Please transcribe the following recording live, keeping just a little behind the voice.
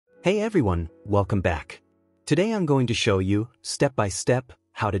Hey everyone, welcome back. Today I'm going to show you, step by step,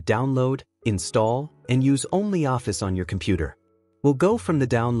 how to download, install, and use OnlyOffice on your computer. We'll go from the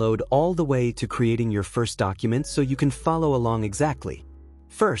download all the way to creating your first document so you can follow along exactly.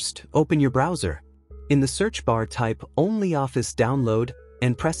 First, open your browser. In the search bar type OnlyOffice Download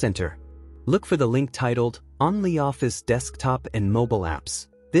and press Enter. Look for the link titled OnlyOffice Desktop and Mobile Apps.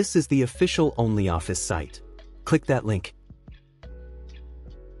 This is the official OnlyOffice site. Click that link.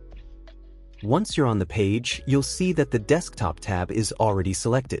 Once you're on the page, you'll see that the desktop tab is already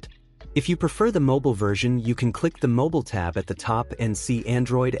selected. If you prefer the mobile version, you can click the mobile tab at the top and see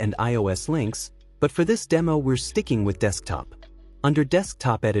Android and iOS links, but for this demo we're sticking with desktop. Under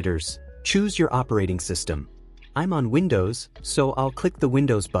Desktop Editors, choose your operating system. I'm on Windows, so I'll click the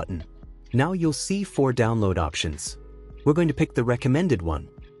Windows button. Now you'll see 4 download options. We're going to pick the recommended one.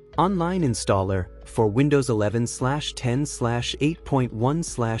 Online Installer for Windows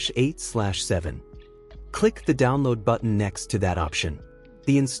 11/10/8.1/8/7. Click the download button next to that option.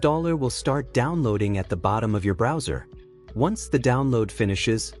 The installer will start downloading at the bottom of your browser. Once the download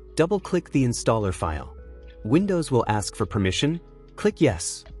finishes, double-click the installer file. Windows will ask for permission. Click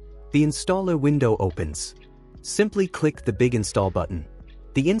Yes. The installer window opens. Simply click the big install button.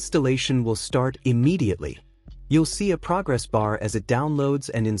 The installation will start immediately. You'll see a progress bar as it downloads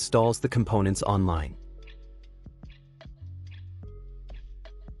and installs the components online.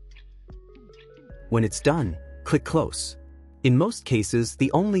 When it's done, click Close. In most cases, the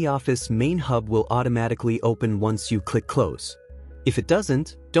OnlyOffice main hub will automatically open once you click Close. If it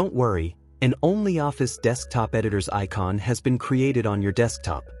doesn't, don't worry, an OnlyOffice desktop editor's icon has been created on your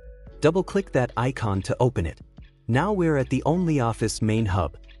desktop. Double-click that icon to open it. Now we're at the OnlyOffice main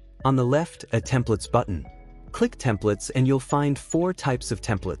hub. On the left, a Templates button. Click Templates and you'll find 4 types of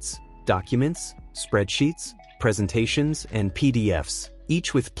templates: documents, spreadsheets, presentations, and PDFs,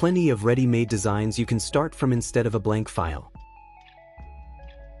 each with plenty of ready-made designs you can start from instead of a blank file.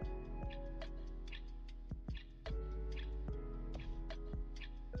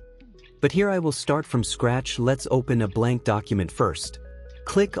 But here I will start from scratch. Let's open a blank document first.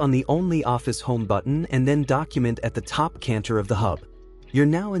 Click on the OnlyOffice Home button and then Document at the top canter of the hub. You're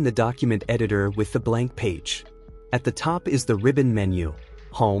now in the document editor with the blank page. At the top is the ribbon menu: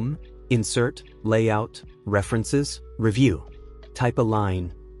 Home, Insert, Layout, References, Review. Type a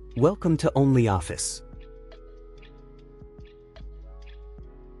line: Welcome to OnlyOffice.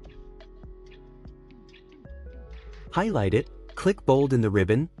 Highlight it, click bold in the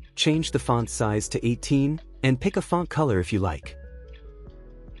ribbon, change the font size to 18, and pick a font color if you like.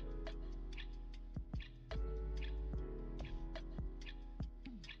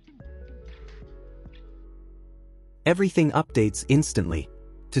 Everything updates instantly.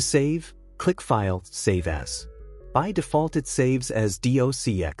 To save, click File, Save As. By default it saves as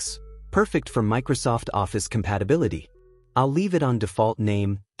DOCX, perfect for Microsoft Office compatibility. I'll leave it on default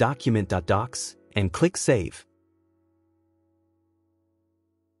name, document.docs, and click Save.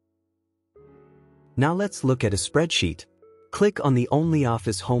 Now let's look at a spreadsheet. Click on the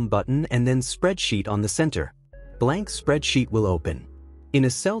OnlyOffice Home button and then Spreadsheet on the center. Blank spreadsheet will open. In a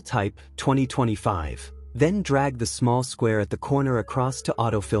cell type 2025. Then drag the small square at the corner across to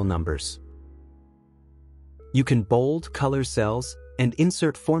autofill numbers. You can bold, color cells, and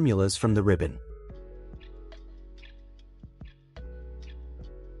insert formulas from the ribbon.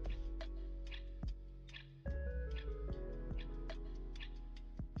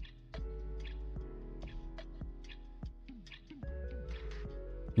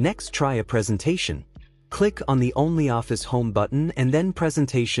 Next, try a presentation. Click on the OnlyOffice Home button and then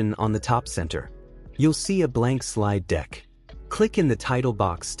Presentation on the top center. You'll see a blank slide deck. Click in the title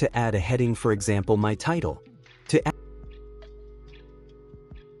box to add a heading, for example, My Title.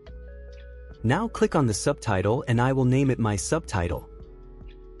 Now click on the subtitle and I will name it My Subtitle.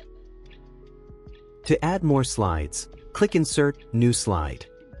 To add more slides, click Insert, New Slide.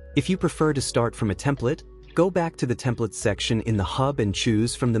 If you prefer to start from a template, go back to the Templates section in the hub and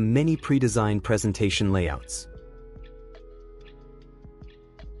choose from the many pre-designed presentation layouts.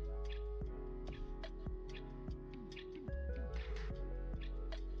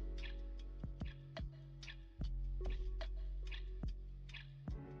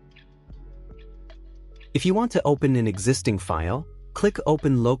 If you want to open an existing file, click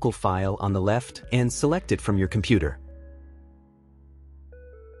Open Local File on the left and select it from your computer.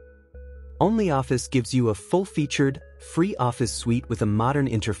 OnlyOffice gives you a full-featured, free Office suite with a modern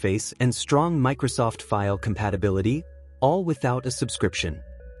interface and strong Microsoft file compatibility, all without a subscription.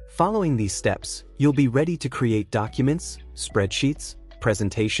 Following these steps, you'll be ready to create documents, spreadsheets,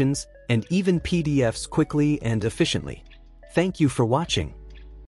 presentations, and even PDFs quickly and efficiently. Thank you for watching.